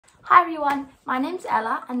Hi everyone, my name's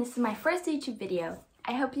Ella and this is my first YouTube video.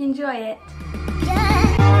 I hope you enjoy it.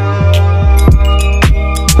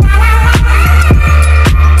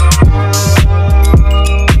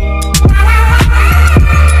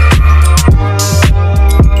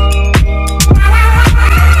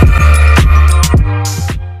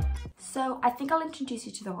 So I think I'll introduce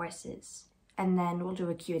you to the horses and then we'll do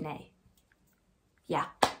a Q&A. Yeah,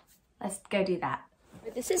 let's go do that.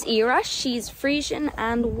 This is Era. She's Friesian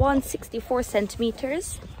and 164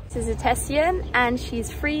 centimeters. This is Etessian and she's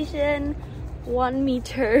Friesian 1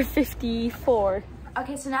 meter 54.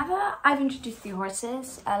 Okay, so now that I've introduced the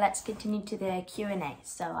horses, let's continue to the Q&A.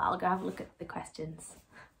 So I'll go have a look at the questions.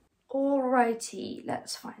 Alrighty,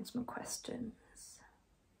 let's find some questions.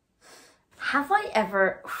 Have I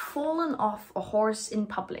ever fallen off a horse in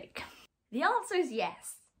public? The answer is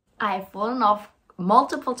yes. I have fallen off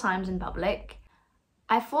multiple times in public.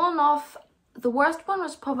 I've fallen off, the worst one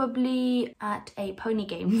was probably at a pony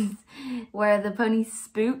games where the pony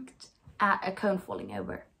spooked at a cone falling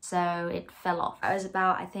over. So it fell off. I was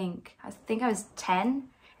about, I think I was 10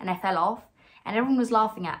 and I fell off and everyone was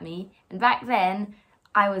laughing at me. And back then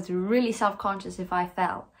I was really self-conscious if I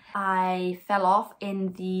fell. I fell off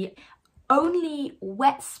in the only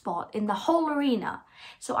wet spot in the whole arena.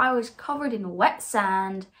 So I was covered in wet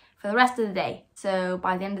sand for the rest of the day. So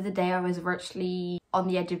by the end of the day, I was virtually on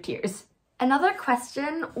the edge of tears. Another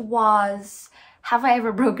question was, have I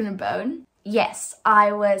ever broken a bone? Yes,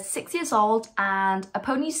 I was 6 years old and a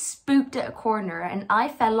pony spooked at a corner and I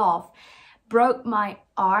fell off, broke my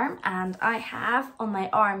arm, and I have on my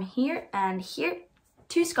arm here and here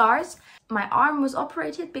 2 scars. My arm was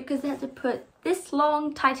operated because they had to put this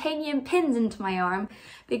long titanium pins into my arm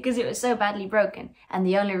because it was so badly broken. And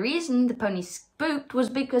the only reason the pony spooked was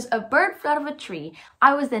because a bird flew out of a tree.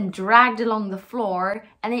 I was then dragged along the floor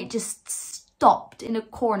and it just stopped in a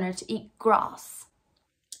corner to eat grass.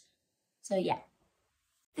 So yeah.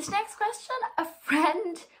 This next question, a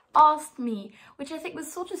friend asked me, which I think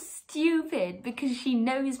was sort of stupid because she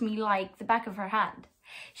knows me like the back of her hand.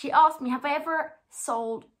 She asked me, have I ever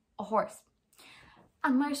sold a horse?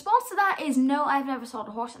 And my response to that is no, I've never sold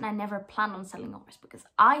a horse and I never plan on selling a horse because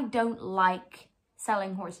I don't like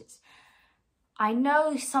selling horses. I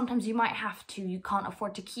know sometimes you might have to, you can't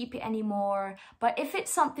afford to keep it anymore, but if it's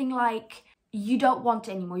something like you don't want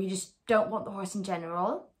it anymore, you just don't want the horse in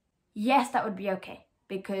general, yes, that would be okay,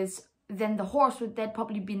 because then the horse would then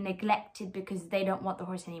probably be neglected because they don't want the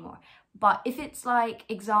horse anymore. But if it's like,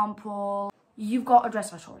 example, you've got a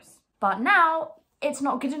dressage horse, but now it's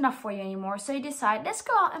not good enough for you anymore, so you decide, let's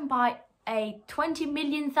go out and buy a 20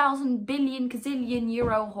 million, thousand, billion, gazillion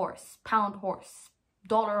euro horse, pound horse,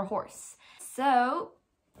 dollar horse. So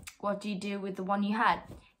what do you do with the one you had?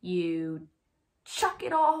 You chuck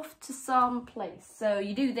it off to some place. So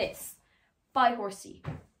you do this, buy horsey.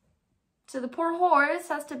 So the poor horse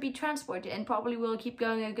has to be transported and probably will keep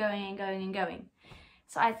going and going and going and going.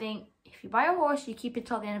 So I think if you buy a horse, you keep it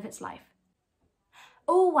till the end of its life.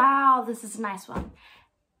 Oh wow, this is a nice one.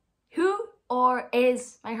 Who or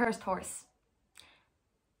is my first horse?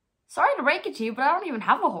 Sorry to break it to you, but I don't even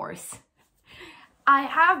have a horse. I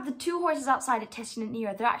have the 2 horses outside Etessian and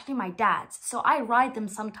Era. They're actually my dad's, so I ride them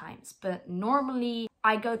sometimes, but normally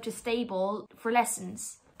I go to stable for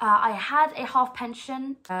lessons. I had a half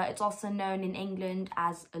pension. It's also known in England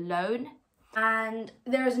as a loan. And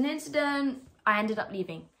there was an incident, I ended up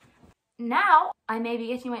leaving. Now I may be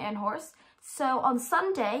getting my own horse. So on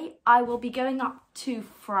Sunday, I will be going up to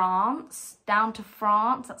France, down to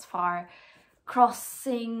France, that's far,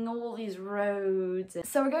 crossing all these roads.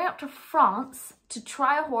 So we're going up to France to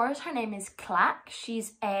try a horse. Her name is Claque.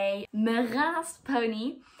 She's a Merens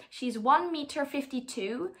pony. She's 1 meter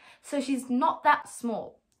 52, so she's not that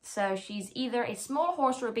small. So she's either a small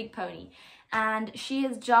horse or a big pony. And she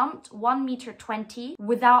has jumped 1 meter 20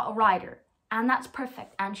 without a rider. And that's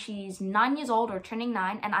perfect. And she's 9 years old or turning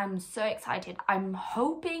 9. And I'm so excited. I'm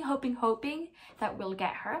hoping that we'll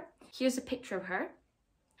get her. Here's a picture of her.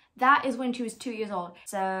 That is when she was 2 years old.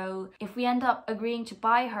 So if we end up agreeing to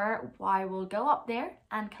buy her, I will go up there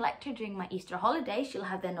and collect her during my Easter holiday. She'll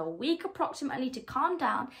have then a week approximately to calm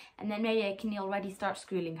down. And then maybe I can already start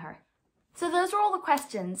schooling her. So those are all the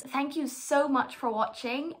questions. Thank you so much for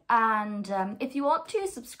watching, and if you want to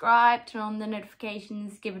subscribe, turn on the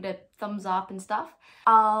notifications, give it a thumbs up and stuff.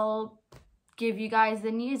 I'll give you guys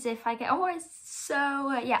the news if I get a horse.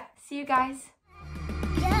 So yeah, see you guys.